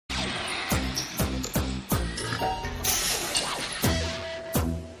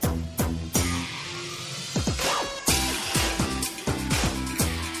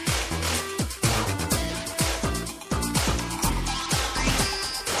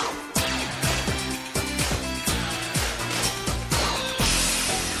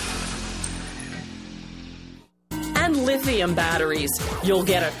lithium batteries. You'll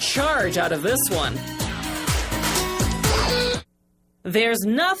get a charge out of this one. There's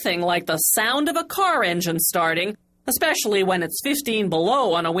nothing like the sound of a car engine starting, especially when it's 15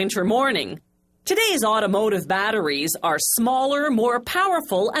 below on a winter morning. Today's automotive batteries are smaller, more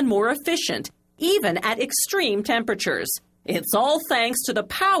powerful, and more efficient, even at extreme temperatures. It's all thanks to the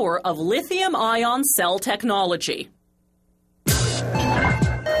power of lithium-ion cell technology.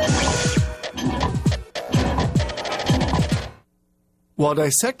 While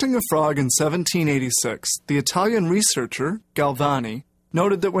dissecting a frog in 1786, the Italian researcher, Galvani,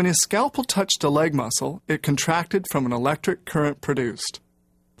 noted that when his scalpel touched a leg muscle, it contracted from an electric current produced.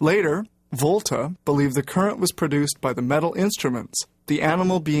 Later, Volta believed the current was produced by the metal instruments, the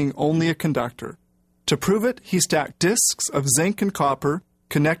animal being only a conductor. To prove it, he stacked discs of zinc and copper,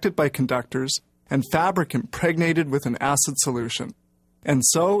 connected by conductors, and fabric impregnated with an acid solution. And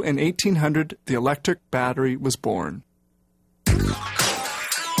so, in 1800, the electric battery was born.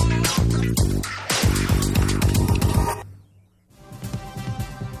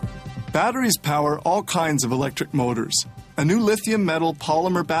 Batteries power all kinds of electric motors. A new lithium metal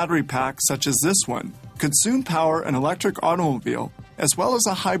polymer battery pack such as this one could soon power an electric automobile as well as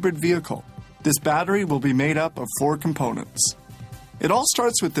a hybrid vehicle. This battery will be made up of 4 components. It all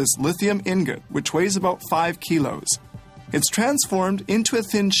starts with this lithium ingot, which weighs about 5 kilos. It's transformed into a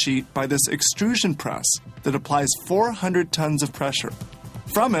thin sheet by this extrusion press that applies 400 tons of pressure.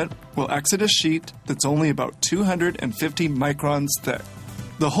 From it will exit a sheet that's only about 250 microns thick.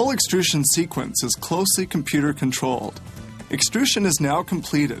 The whole extrusion sequence is closely computer controlled. Extrusion is now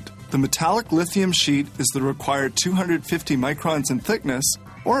completed. The metallic lithium sheet is the required 250 microns in thickness,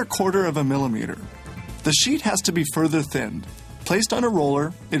 or 1/4 of a millimeter. The sheet has to be further thinned. Placed on a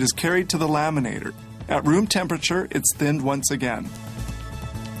roller, it is carried to the laminator. At room temperature, it's thinned once again.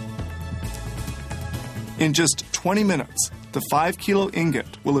 In just 20 minutes, the 5-kilo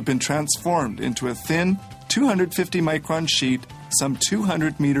ingot will have been transformed into a thin, 250 micron sheet some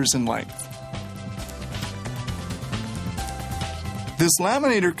 200 meters in length. This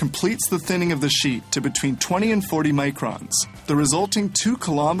laminator completes the thinning of the sheet to between 20 and 40 microns. The resulting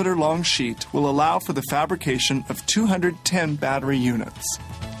 2-kilometer-long sheet will allow for the fabrication of 210 battery units.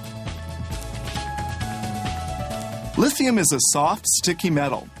 Lithium is a soft, sticky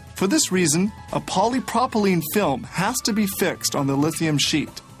metal. For this reason, a polypropylene film has to be fixed on the lithium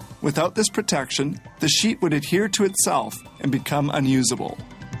sheet. Without this protection, the sheet would adhere to itself and become unusable.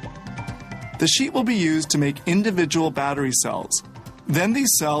 The sheet will be used to make individual battery cells. Then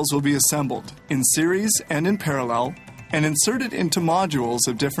these cells will be assembled in series and in parallel and inserted into modules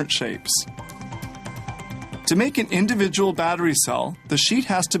of different shapes. To make an individual battery cell, the sheet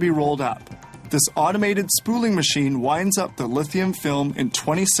has to be rolled up. This automated spooling machine winds up the lithium film in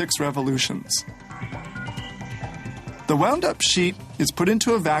 26 revolutions. The wound-up sheet is put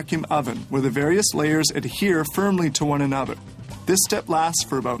into a vacuum oven where the various layers adhere firmly to one another. This step lasts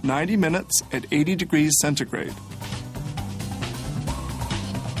for about 90 minutes at 80 degrees centigrade.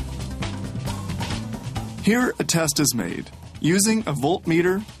 Here, a test is made. Using a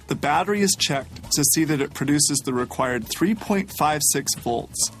voltmeter, the battery is checked to see that it produces the required 3.56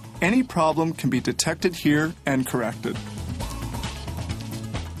 volts. Any problem can be detected here and corrected.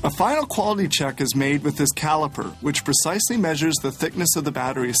 A final quality check is made with this caliper, which precisely measures the thickness of the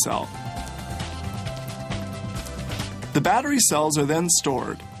battery cell. The battery cells are then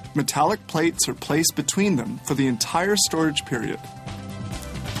stored. Metallic plates are placed between them for the entire storage period.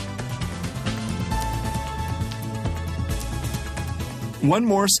 One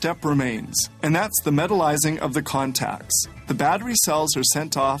more step remains, and that's the metallizing of the contacts. The battery cells are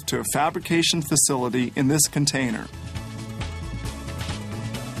sent off to a fabrication facility in this container.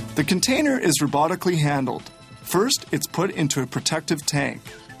 The container is robotically handled. First, it's put into a protective tank.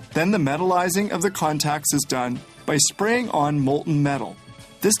 Then the metallizing of the contacts is done by spraying on molten metal.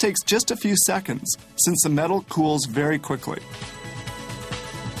 This takes just a few seconds, since the metal cools very quickly.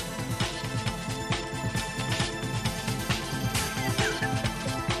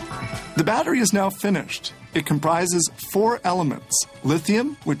 The battery is now finished. It comprises 4 elements: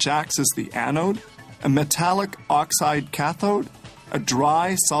 lithium, which acts as the anode, a metallic oxide cathode, a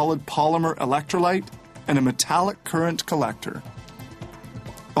dry solid polymer electrolyte, and a metallic current collector.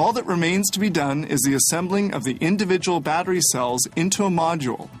 All that remains to be done is the assembling of the individual battery cells into a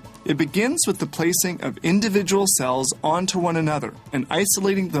module. It begins with the placing of individual cells onto one another and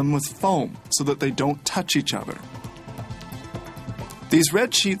isolating them with foam so that they don't touch each other. These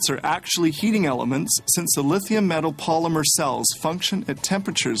red sheets are actually heating elements since the lithium metal polymer cells function at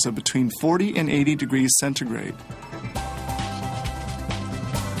temperatures of between 40 and 80 degrees centigrade.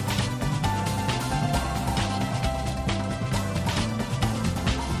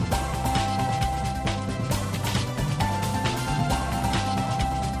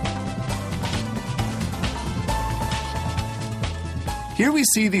 Here we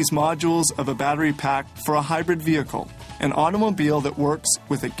see these modules of a battery pack for a hybrid vehicle, an automobile that works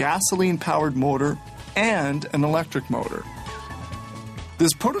with a gasoline-powered motor and an electric motor.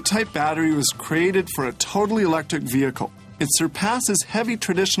 This prototype battery was created for a totally electric vehicle. It surpasses heavy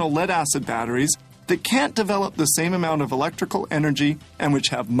traditional lead-acid batteries that can't develop the same amount of electrical energy and which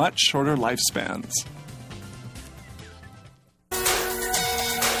have much shorter lifespans.